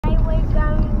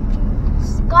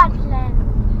Scotland.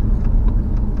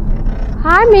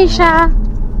 Hi, Misha.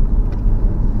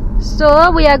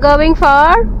 So we are going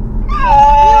for.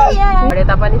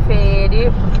 यता पनि फेरि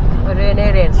रेनै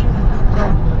रेन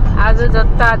आज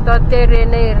जता ततै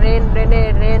रेनै रेन रेनै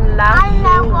रेन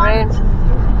लास्टिङ रेन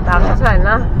भएको छ हैन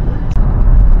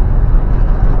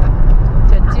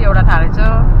त्यति एउटा थालेछ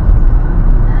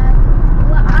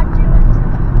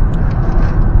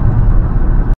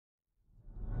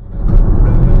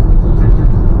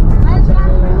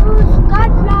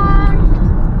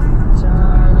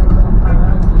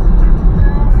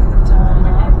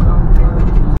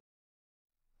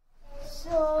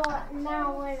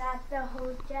The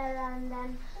hotel and then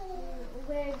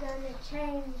we're gonna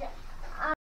change.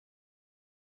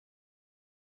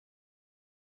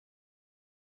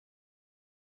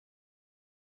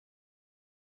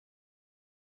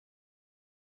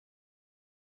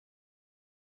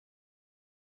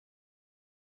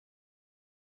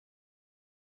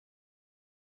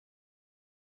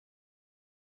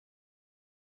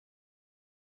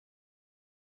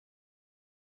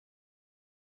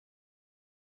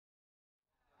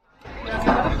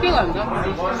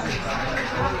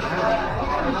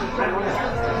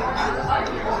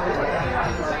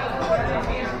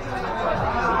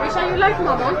 Risha, you like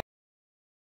momo?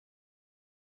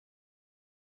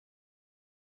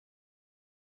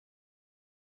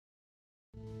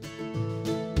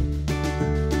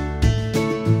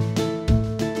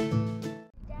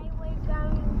 Today we're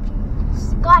going to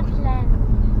Scotland.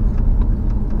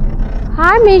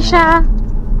 Hi, Misha.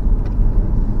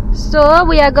 So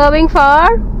we are going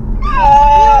for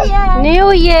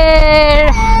New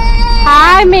Year.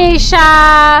 Hi,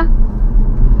 Misha.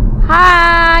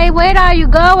 Hi, where are you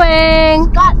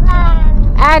going? Scotland.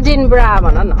 Edinburgh.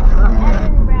 Edinburgh.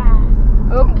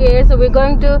 Okay, so we're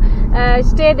going to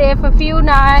stay there for a few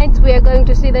nights. We are going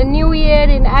to see the New Year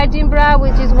in Edinburgh,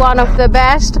 which is one of the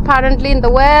best apparently in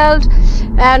the world,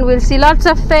 and we'll see lots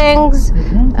of things.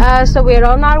 So we're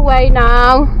on our way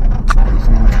now.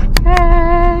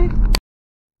 Hey.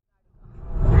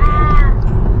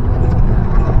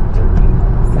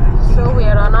 So we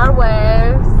are on our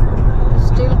way,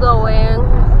 still going.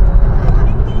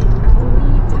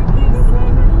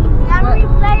 Can we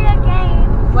play a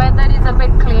game? Weather is a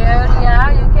bit clear, yeah,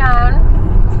 you can.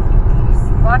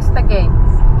 What's the game?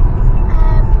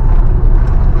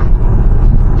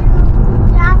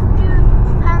 You have to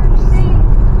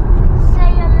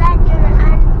say a letter,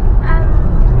 and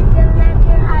the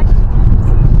letter has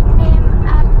name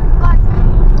of country.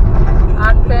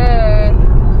 Okay,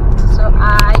 so I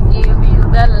give you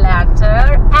the letter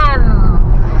M.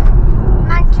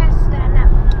 Manchester. No.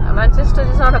 Manchester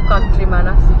is not a country,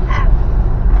 Manas.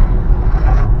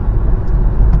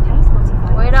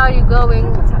 Where are you going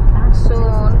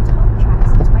soon?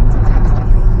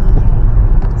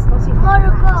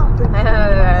 Morocco.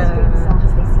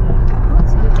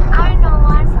 I know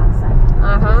one.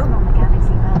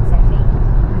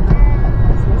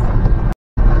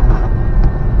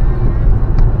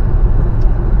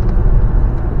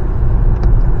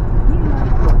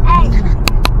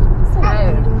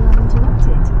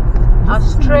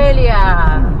 Australia.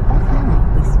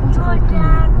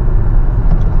 Jordan.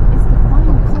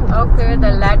 Okay,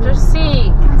 the letter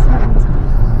C.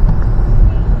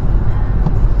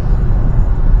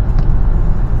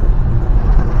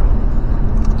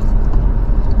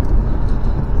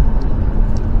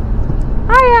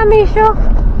 Hi, Amisha.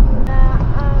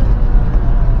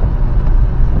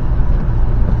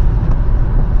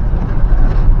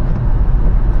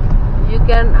 You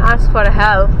can ask for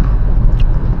help.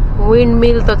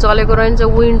 Windmill त चलेको रहन्छ,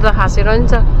 wind त खासै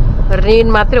रहन्छ, rain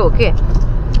मात्रै हो के.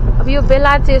 अब यो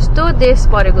बेला चाहिँ यस्तो देश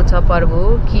परेको छ प्रभु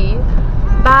कि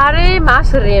 12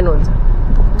 मास रेन हुन्छ.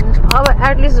 अब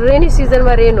एटलिस्ट रेनी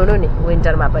सिजनमा रेन हुनु नि,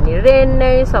 विन्टरमा पनि रेन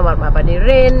नै, समरमा पनि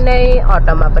रेन नै,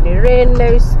 अटममा पनि रेन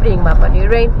नै, स्प्रिङमा पनि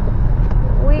rain.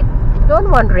 We don't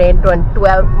want rain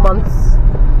 12 months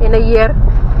in a year.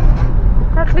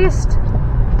 At least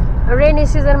rainy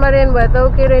सिजनमा रेन भयो त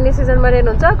ओके, रेनी सिजनमा रेन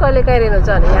हुन्छ, कहिले काहीँ रेन हुन्छ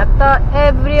भने यहाँ त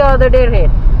every other day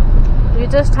rain. You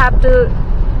just have to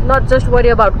not just worry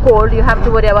about cold, you have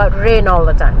to worry about rain all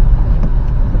the time.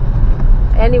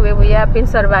 Anyway, we have been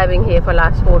surviving here for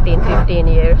last 14-15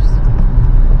 years.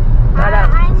 But,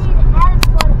 I need help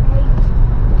for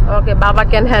H. Okay, Baba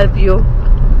can help you.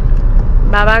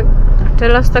 Baba,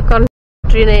 tell us the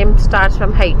country name starts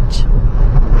from H.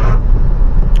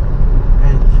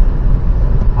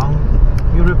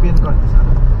 European countries.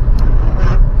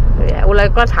 Yeah, उसलाई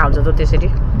कहाँ थाहा हुन्छ त त्यसरी.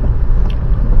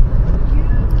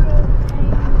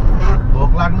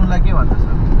 भोक लाग्नुलाई के भन्छ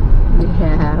sir?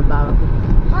 Yeah, Baba.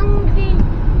 Hungry.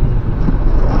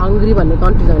 country भन्ने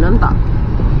country छैन नि त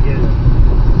Yes.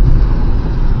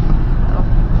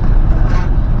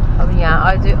 अब यहाँ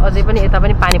अझै पनि यता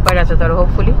पनि पानी परिरहेछ तर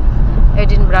होपफुली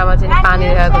एडिनब्रामा चाहिँ पानी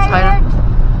रहेको छैन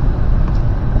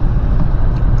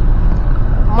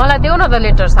मलाई देऊ न त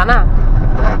लेटर साना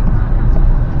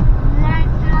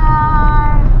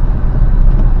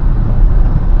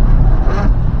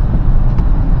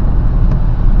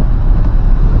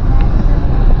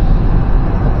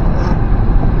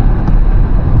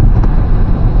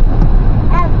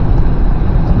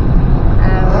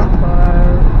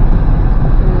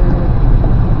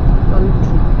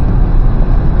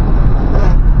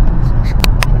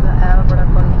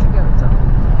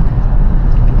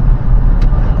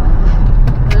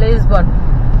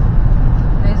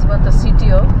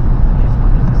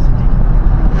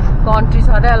country छ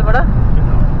रे एलबाट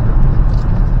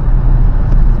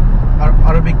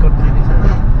Arabic country ni sir.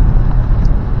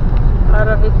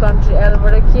 Arabic country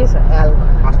एलबाट के छ एलबाट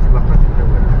Pasti bakal kita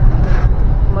buat.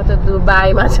 म त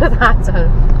दुबईमा छ थाहा छ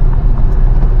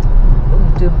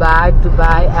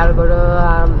दुबई एलबाट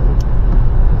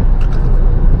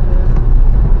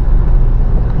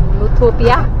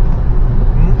लुथोपिया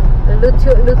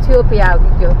लुथियोपिया हो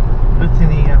कि के हो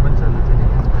Lithuania macam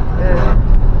Lithuania.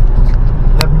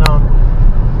 Lebanon.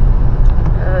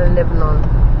 Lebanon.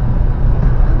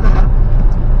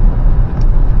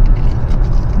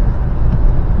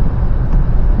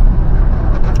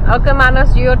 Okay,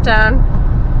 Manas, your turn.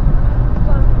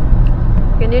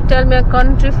 Can you tell me a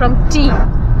country from T?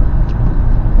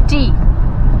 T.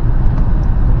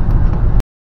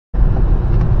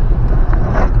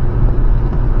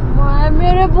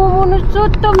 मेरे बुमुनु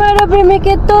सुत्तो मेरो बिमी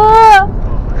के तो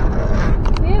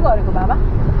के गरेको बाबा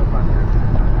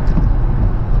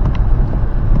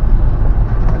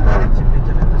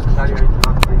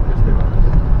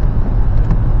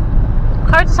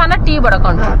खर्च साना टी बाट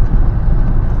कन्ट्री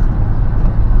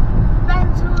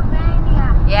Pennsylvania.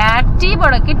 या टी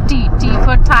बाट के T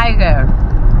for tiger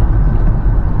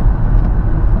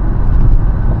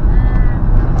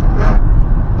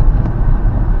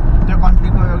Dia country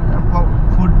ko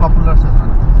food popular छ सर.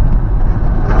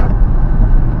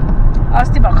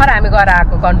 अस्ति भर्खर हामी गएर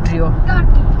आएको कन्ट्री हो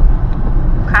Turkey.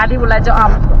 खाली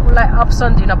उसलाई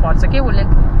अप्सन दिन पर्छ के उसले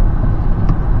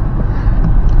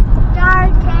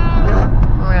Turkey.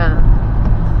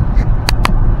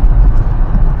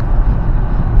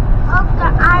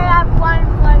 Okay, I have one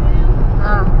for you.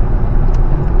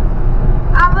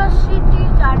 Our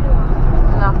cities are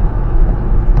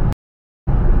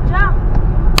jump.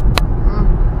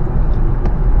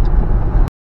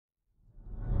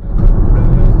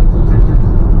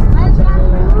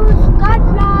 Welcome to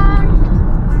Scotland.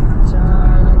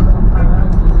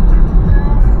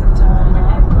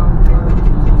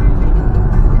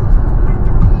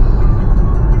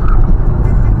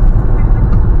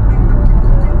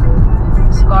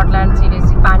 Scotland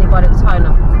seriously पानी परेको छैन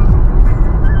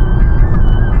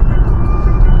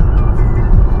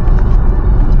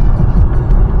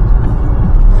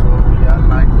So we are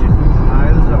 92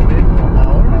 miles away from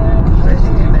our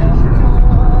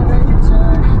destination.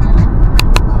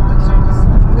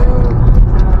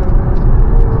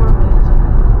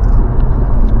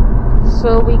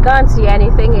 So we can't see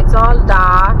anything, it's all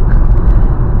dark.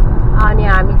 अनि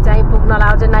हामी चाहिँ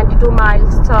पुग्नलाई अझै 92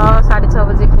 miles छ 6:30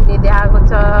 बजे पुग्ने देखाएको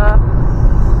छ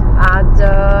आज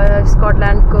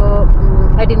स्कटल्यान्डको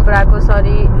एडिनबराको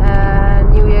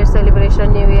new year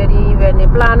celebration new year इभ हेर्ने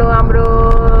प्लान हो हाम्रो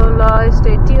ल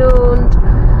स्टे ट्युन्ड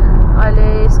अहिले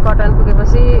स्कटल्यान्ड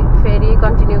पुगेपछि फेरि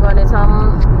कन्टिन्यू गर्नेछौँ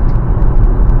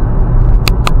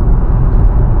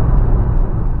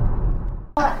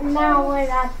Now we're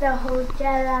at the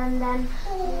hotel and then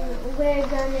we're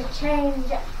gonna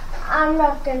change. I'm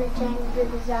not gonna change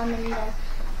because I'm in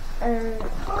the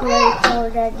clothes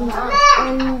already.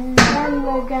 And then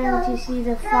we're going to see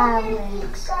the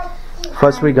fireworks.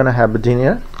 First we're gonna have a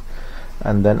dinner,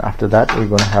 and then after that we're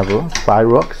gonna have a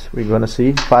fireworks. We're gonna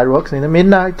see fireworks in the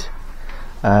midnight.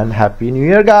 And Happy New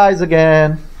Year, guys,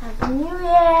 again. Happy New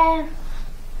Year!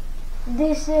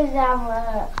 This is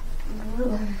our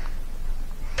room.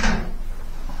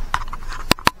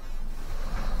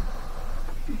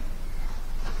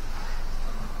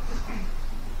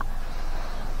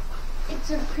 It's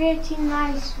a pretty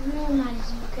nice room,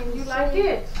 as you can see. You like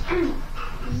it?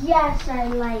 Yes, I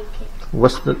like it.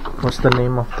 What's the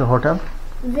name of the hotel?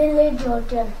 Village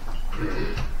Hotel.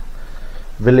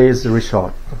 Village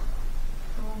Resort.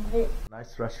 Vi-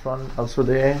 Nice restaurant also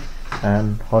there,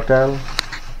 and hotel.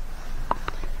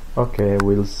 Okay,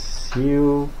 we'll see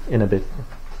you in a bit.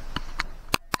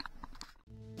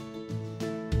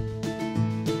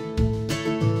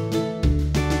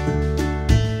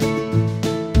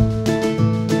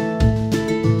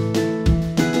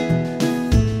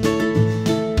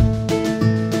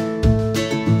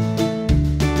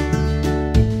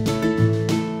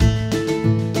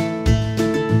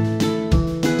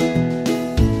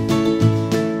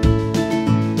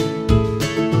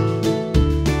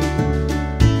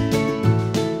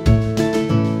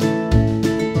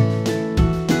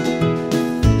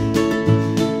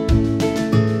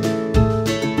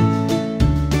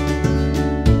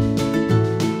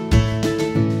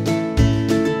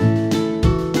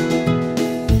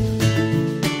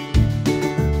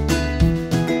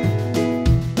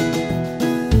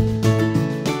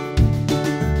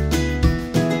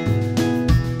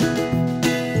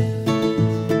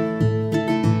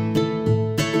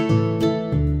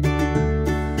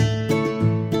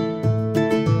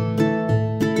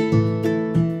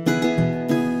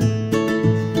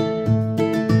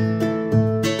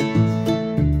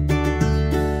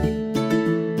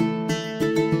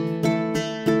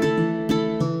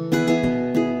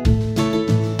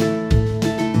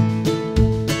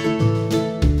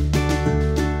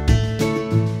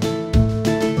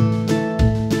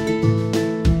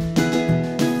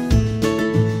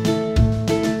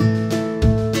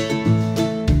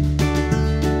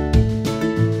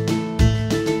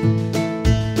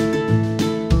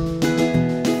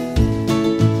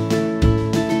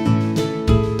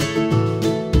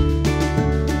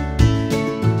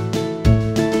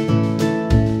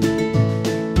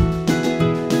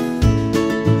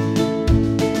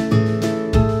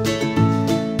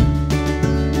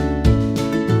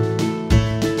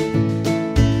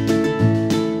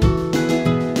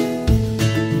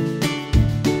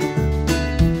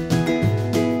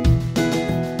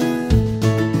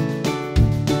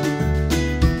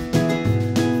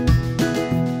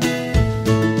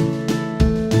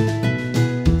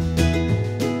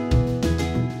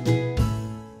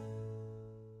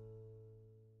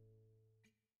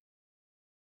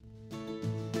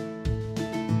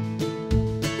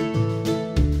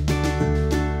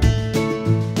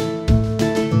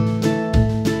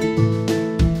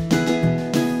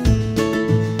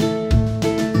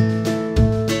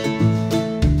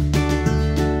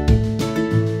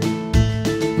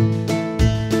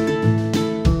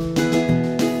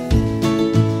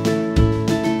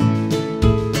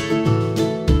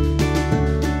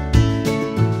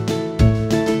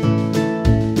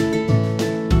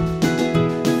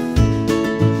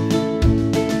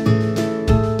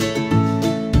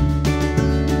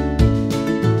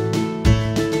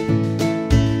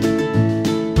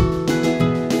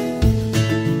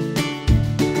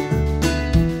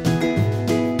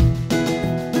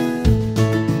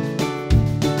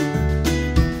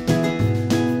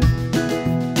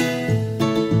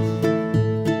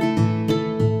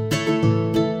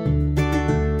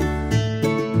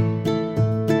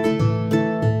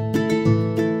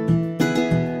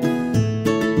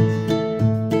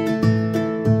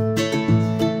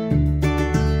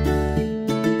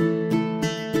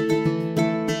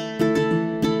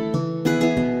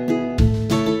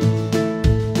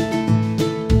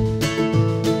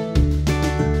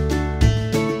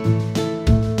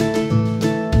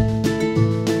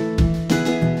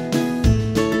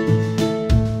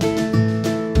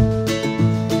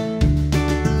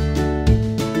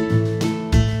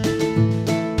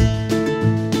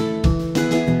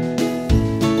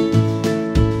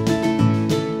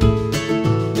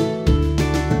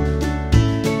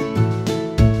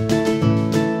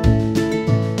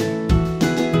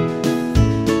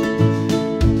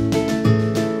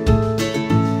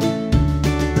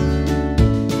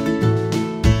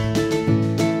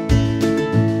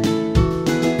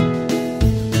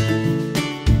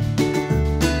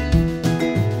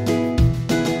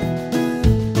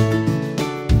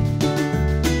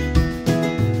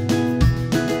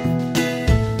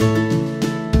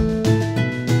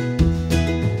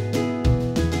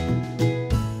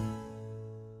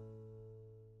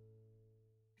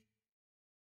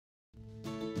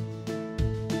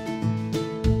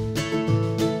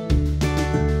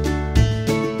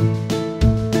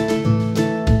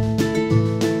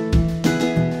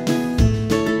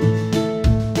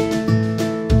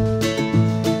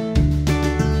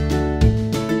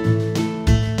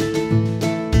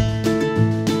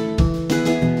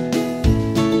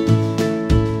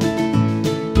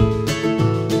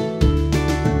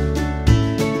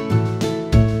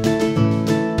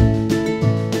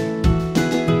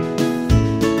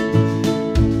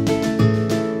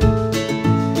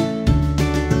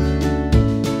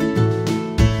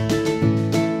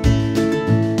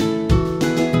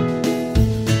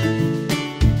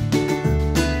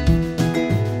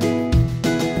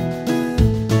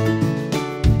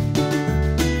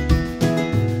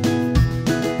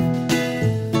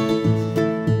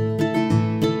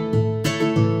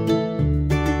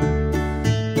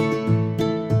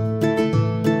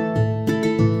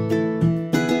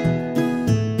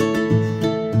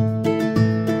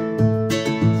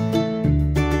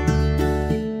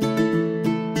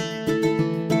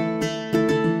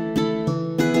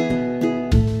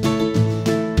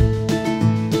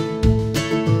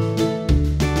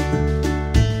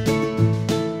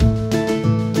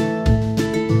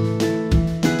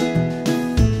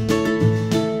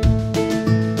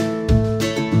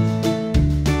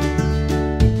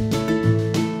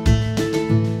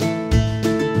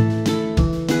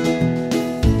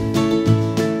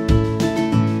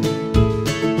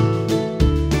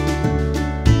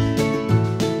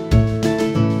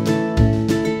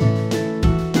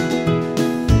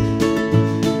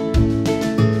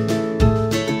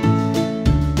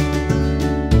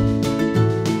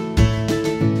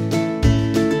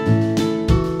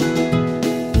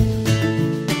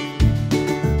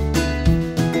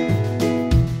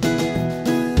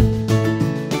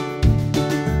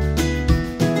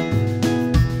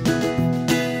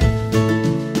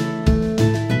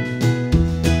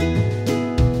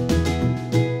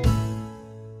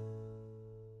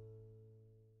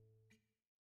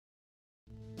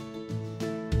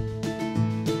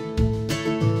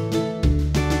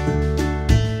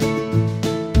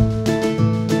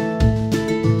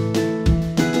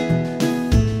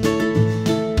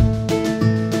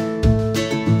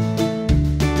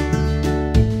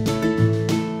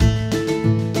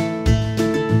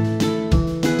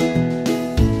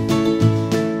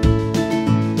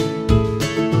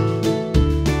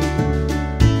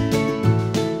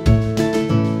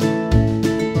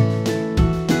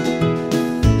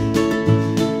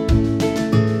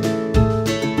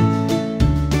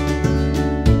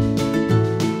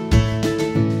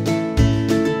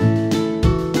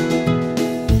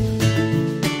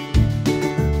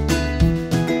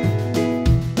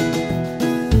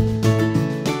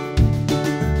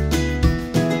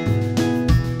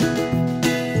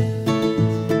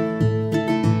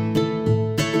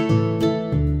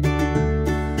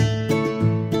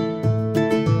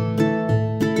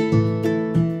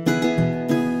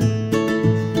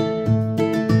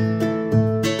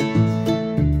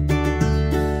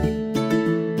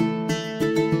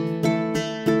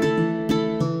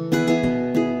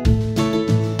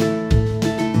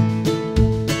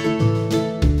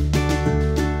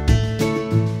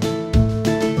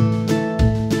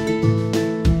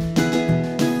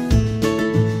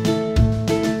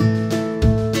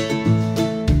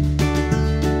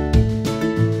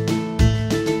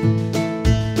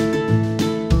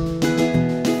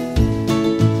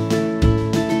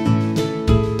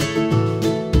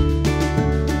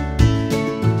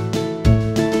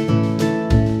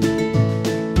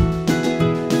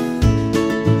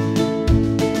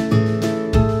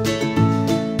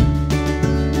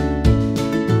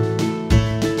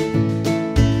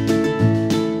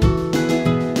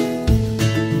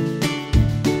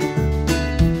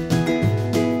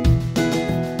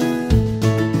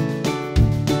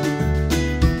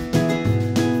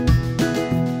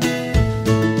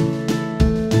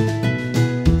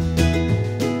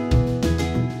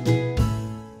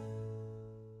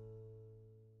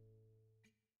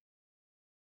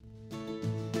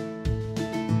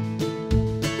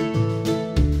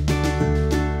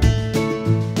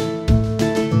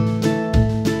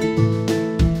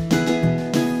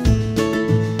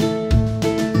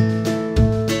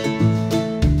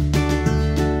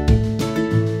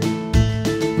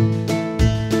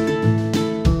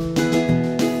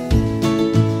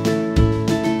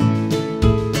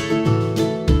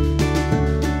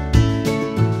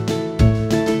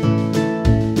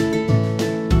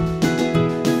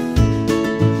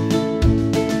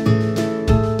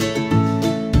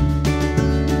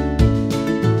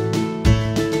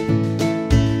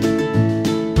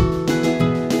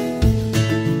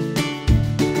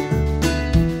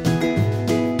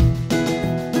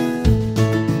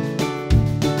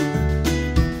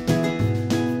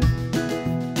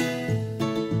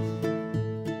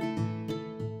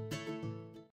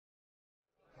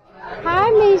 Hi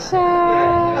Misha.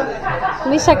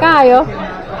 Misha कहाँ आयो?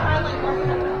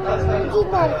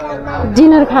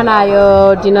 Dinner खाना आयो.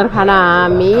 Dinner खाना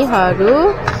हामीहरू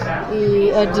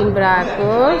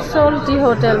एडिनब्राको सोल्टी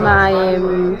होटलमा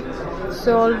आयौँ.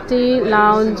 सोल्टी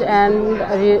lounge and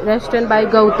restaurant by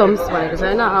Gautam's भनेको छ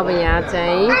हैन. अब यहाँ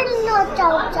चाहिँ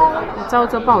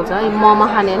चाउचाउ पाउँछ है. मोमो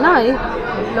खाने हैन है.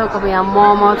 लोक अब यहाँ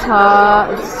मोमो छ,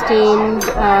 स्टिम्ड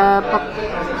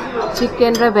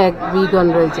चिकन र भिगन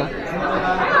रहेछ.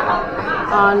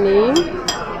 अनि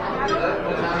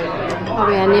अब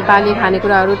यहाँ नेपाली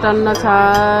खानेकुराहरू टन्न छ.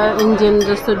 इन्डियन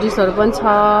जस्तो डिसहरू पनि छ.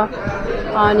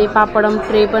 अनि पापडम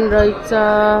ट्रे पनि रहेछ.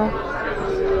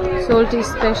 सोल्टी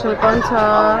स्पेसल पनि छ.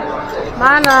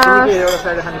 मानस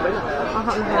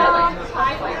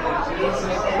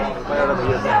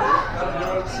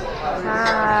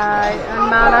हाय.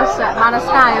 मानस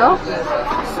कहाँ आयो?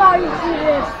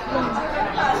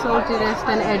 सोल्टी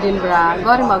रेस्टुरेन्ट एडिनब्रा.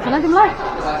 गरौँ भएको छैन तिमीलाई?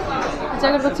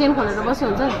 ज्याकेटको चेन खोलेर बस्यो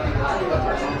हुन्छ नि.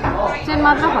 चेन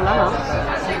मात्र खोल न.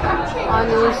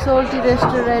 अनि सोल्टी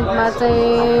रेस्टुरेन्टमा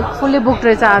चाहिँ फुल्ली बुक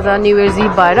रहेछ आज न्यु इयर्स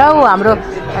इभ भएर. हाम्रो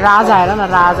राजा हेर न.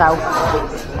 राजा हो.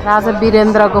 राजा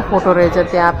वीरेन्द्रको फोटो रहेछ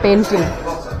त्यहाँ पेन्टिङ.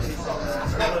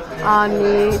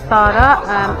 अनि तर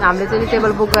हामीले चाहिँ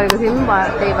टेबल बुक गरेको थियौँ.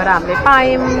 त्यही भएर हामीले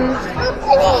पायौँ.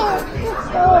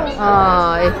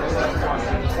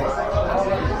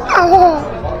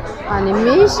 अनि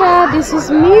मिशा, दिस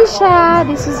इज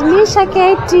मिशा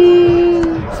केटी.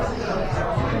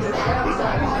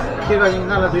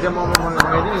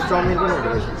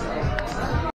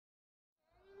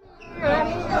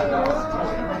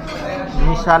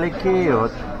 निशाले के हो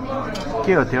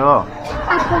त्यो?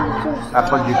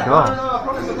 एप्पल जुस हो.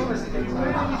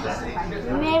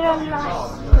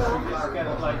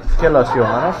 के लस्सी हो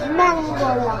मानस?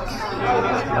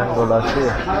 म्याङ्गो लस्सी.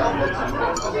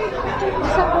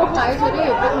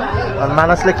 अनि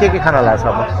मानसले के खान लाग्छ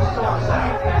अब?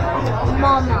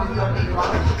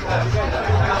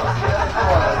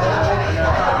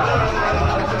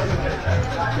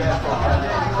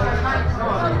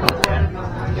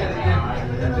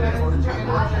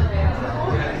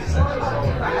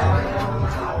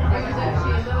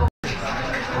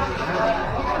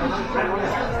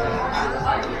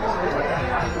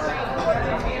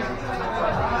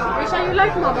 You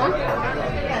like momo?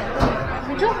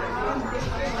 Micho?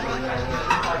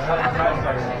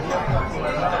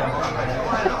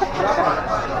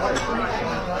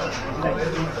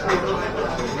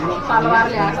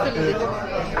 Palwarle हाँस्दै लिएको.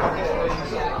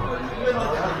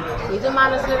 हिजो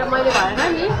मानसले र मैले भएन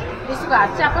नि. त्यसको हात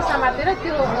चाहिँ आपस समातेर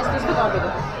त्यो यस्तो गरिदिएको.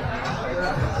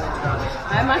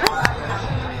 है मानस?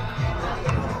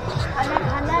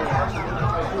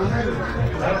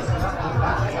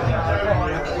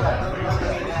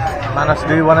 Manas,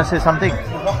 do you want to say something?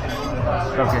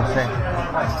 Okay, say.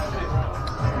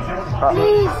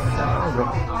 Please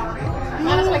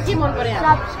Manasलाई के मन पर्यो?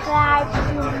 subscribe to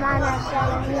Manas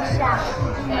and Misha.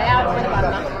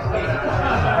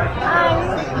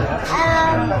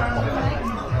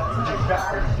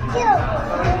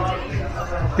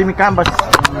 Timi कहाँ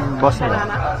बस्ने?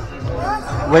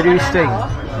 Where are you staying?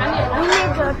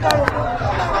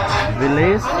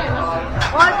 Village?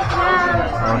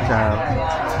 Hotel.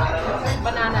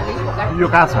 यो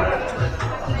कहाँ छ?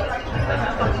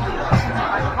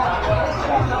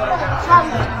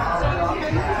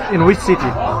 In which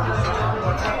city?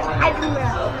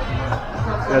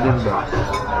 Edinburgh.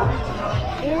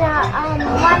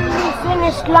 When we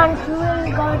finish lunch, we will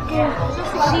go to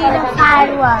see the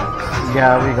fireworks.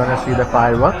 Yeah, we're gonna see the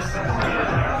fireworks.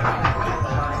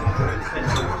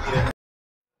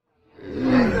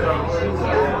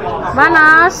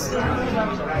 Manas.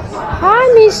 Hi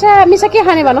Misha. Misha के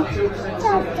खाने भन?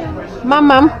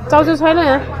 माम चाउचाउ छैन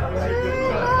यहाँ.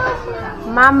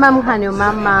 माम खान्यो.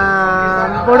 माम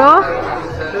बुढो.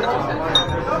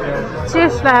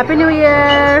 Cheers to Happy New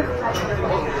Year.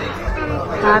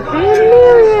 Happy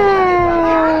New Year.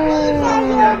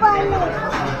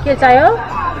 के चाहियो?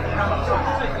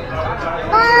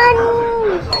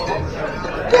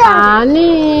 पानी.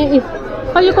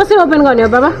 यो कसरी ओपन गर्ने हो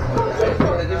बाबा?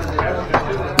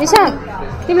 निशा,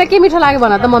 तिमीलाई के मिठो लाग्यो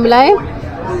भन त मम्मीलाई?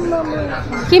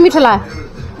 के मिठो लाग्यो?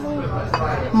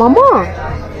 मोमो?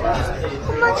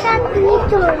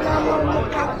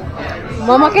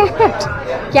 मोमो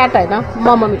क्याट होइन,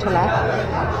 मोमो मिठो लाग्यो.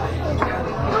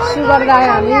 सुगर गायो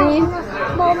हामी.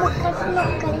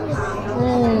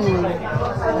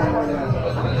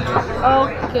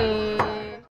 ओके.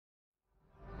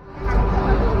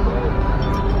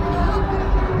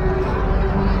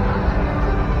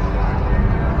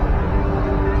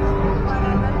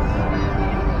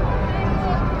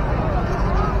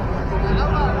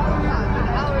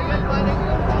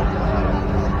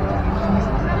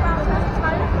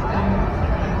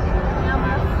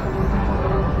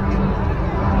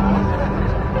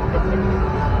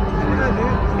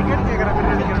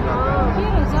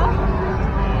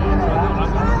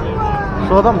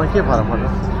 सोधौँ न के फरक पर्छ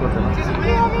सोध्दैन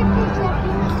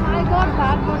I got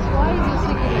that, but why is this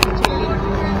security checking?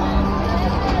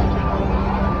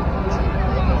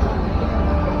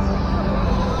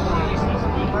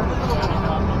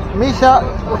 Misha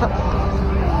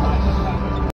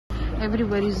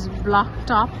Everywhere is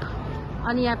blocked up.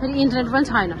 अनि यहाँ फेरि इन्टरनेट पनि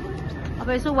छैन. अब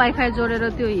यसो वाइफाई जोडेर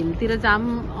त्यो हिलतिर जाम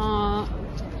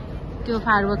त्यो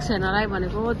फायरवर्क्स हेर्नलाई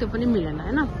भनेको त्यो पनि मिलेन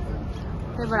हैन.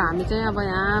 त्यही भएर हामी चाहिँ अब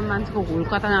यहाँ मान्छेको हुल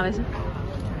कता जाँदैछ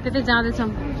त्यतै जाँदैछौँ.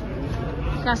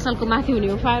 क्यासलको माथि हुने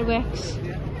हो फायरवर्क्स.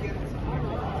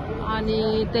 अनि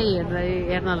त्यही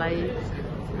हेर्नलाई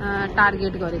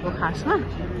टार्गेट गरेको खासमा.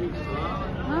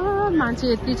 मान्छे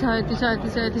यति छ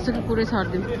कि पुरै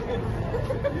छर्दिउँ.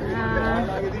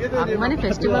 भने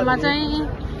फेस्टिभलमा चाहिँ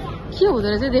के हुँदो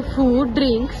रहेछ त्यो फुड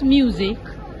ड्रिङ्क्स म्युजिक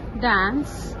डान्स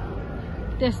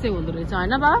त्यस्तै हुँदो रहेछ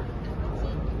होइन बा.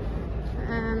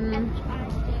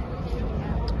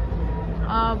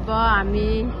 अब हामी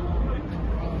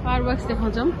फायरवर्क्स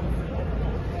देखाउँछौँ.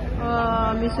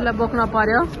 मिसुलाई बोक्न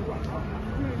पर्यो.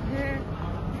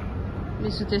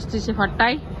 मिसु त्यस्तै छ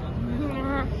फट्टाइ.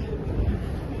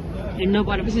 हिँड्नु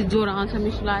परेपछि ज्वरो आउँछ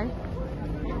मिसुलाई.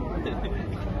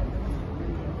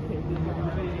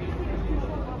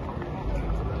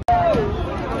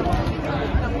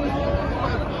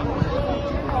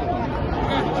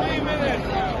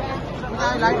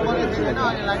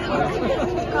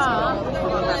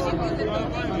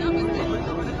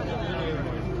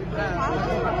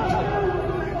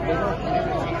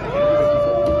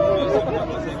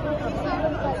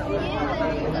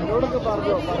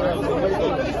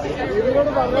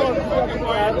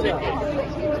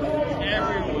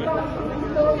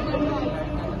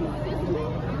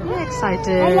 I'm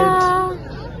excited. Hello.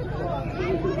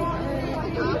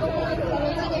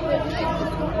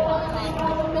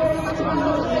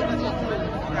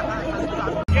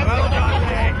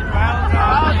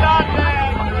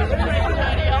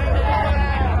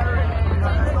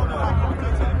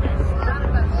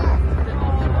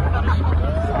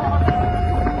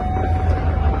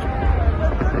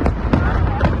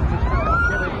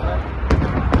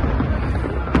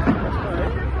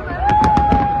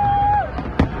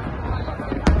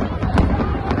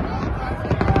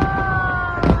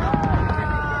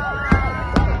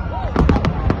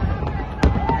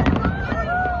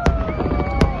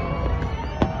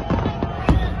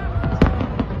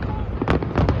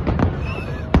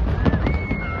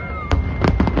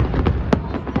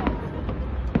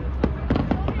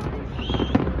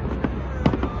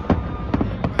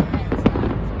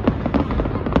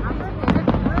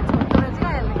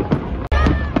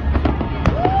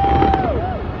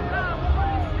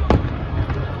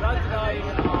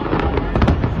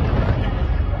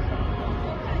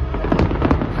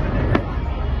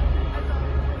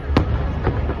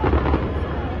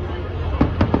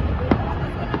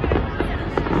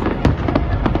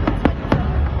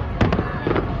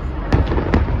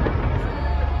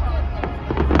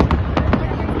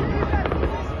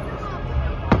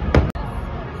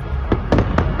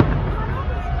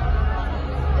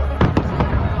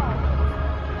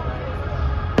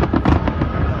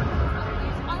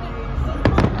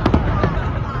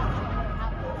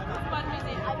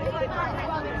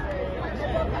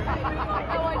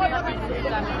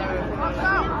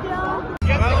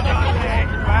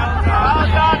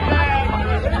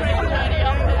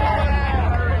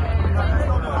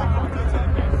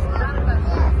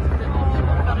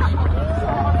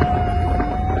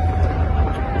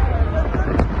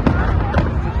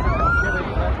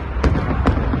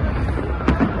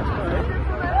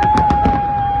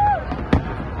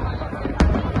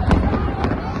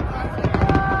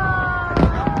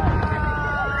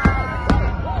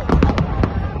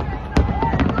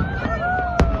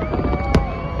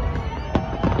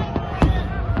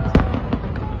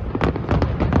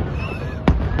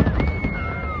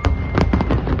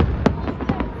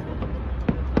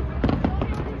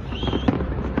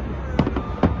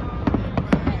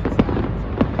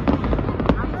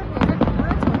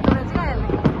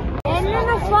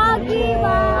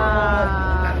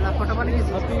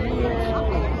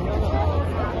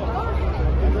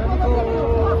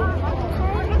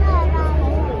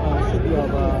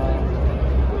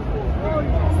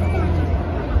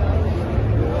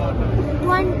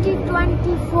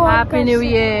 Happy New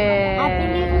Year. Happy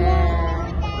New Year.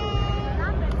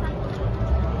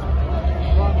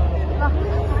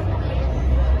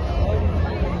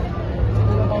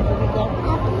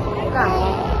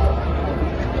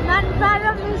 Not proud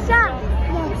of Misha?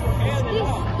 Yes.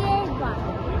 He's scared one.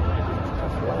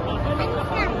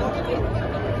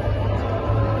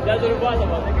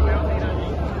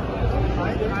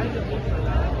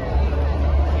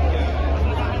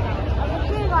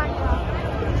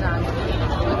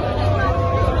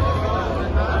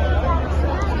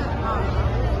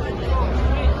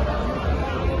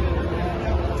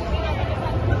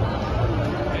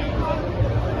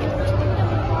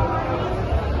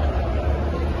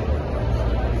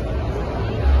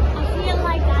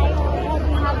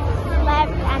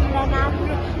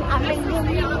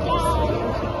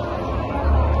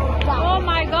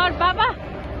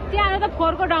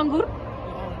 फोरको डङ्गुर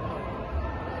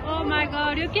oh my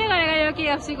God यो के गरेको यो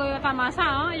केएफसी को यो तमासा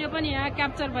हो यो पनि यहाँ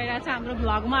क्याप्चर भइरहेछ हाम्रो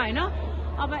भ्लगमा हैन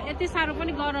अब यति सारो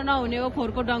पनि गर्न नहुने हो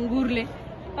फोरको डङ्गुरले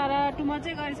तर टुमा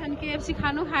चाहिँ गरेछन् केएफसी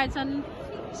खानु खाएछन्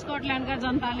स्कटल्यान्डका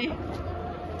जनताले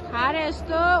खाएर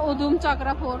यस्तो उधुम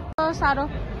चक्र फोर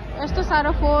यस्तो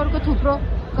सारो फोरको थुप्रो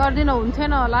गर्दिन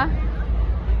हुन्थेन होला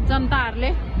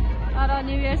जनताहरूले तर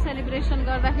न्यू इयर सेलिब्रेसन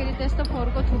गर्दाखेरि त्यस्तो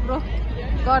फोरको थुप्रो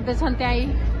गर्दैछन् त्यही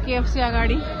केएफसी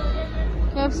अगाडि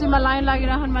केएफसीमा लाइन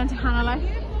लागिरहन् मान्छे खानलाई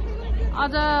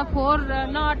अझ फोर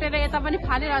नअटेर यता पनि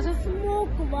फालिरहेछ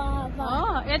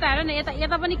यता हेर न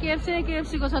यता पनि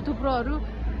केएफसी को छ थुप्रोहरू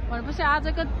भनेपछि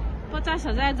आजको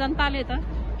 50,000 जनताले त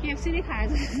केएफसी नै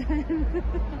खाएछ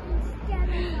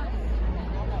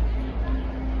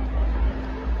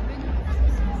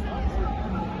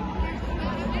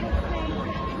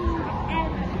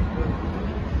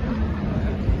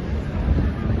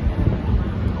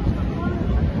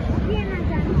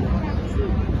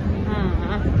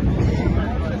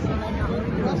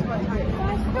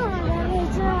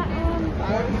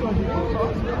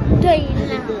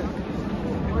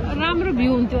राम्रो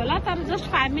भ्यू हुन्थ्यो होला तर जस्ट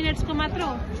 5 मिनट्स को मात्र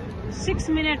हो 6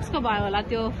 मिनट्स को भयो होला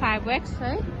त्यो 5x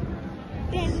है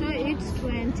so it's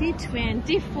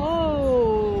 2024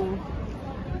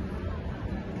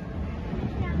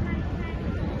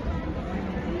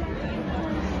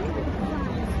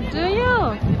 do you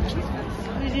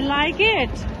did you like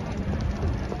it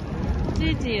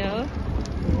did you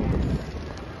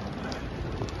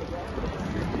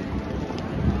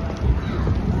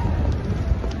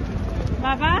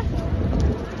Baba,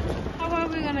 how are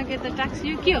we gonna get the taxi?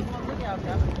 You cute?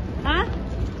 Huh?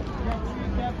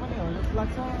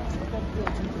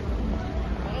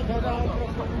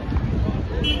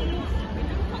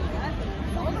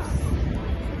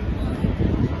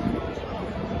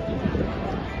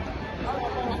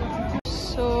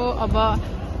 So, अब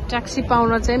ट्याक्सी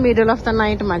पाउन चाहिँ मिडल अफ द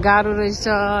नाइटमा गाह्रो रहेछ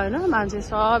हैन मान्छे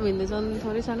सब हिँड्दैछन्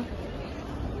थोरै छन्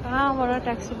कहाँबाट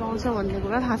ट्याक्सी पाउँछ भन्ने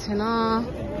कुरा थाहा छैन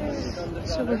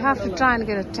So we have to try and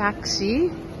get a taxi.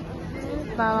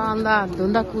 Baba anda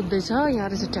dhunda kudदैछ यहाँ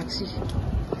रहेछ ट्याक्सी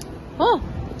हो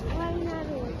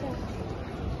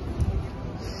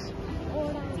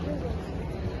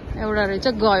एउटा रहेछ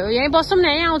गयो यही बसौँ न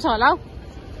यही आउँछ होला हौ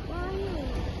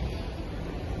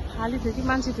खाली थियो कि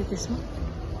मान्छे थियो त्यसमा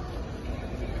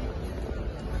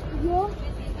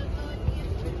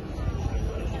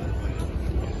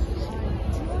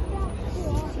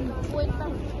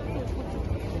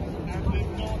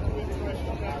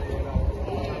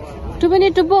Do we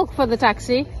need to book for the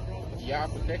taxi? Yeah,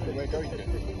 okay, we're going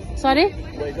to. Sorry?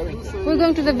 We're going to. We're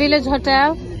going to the village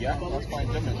hotel. Yeah, that's fine.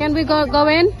 Can we go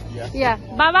in? Yeah. Yeah.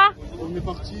 Baba? On est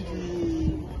parti du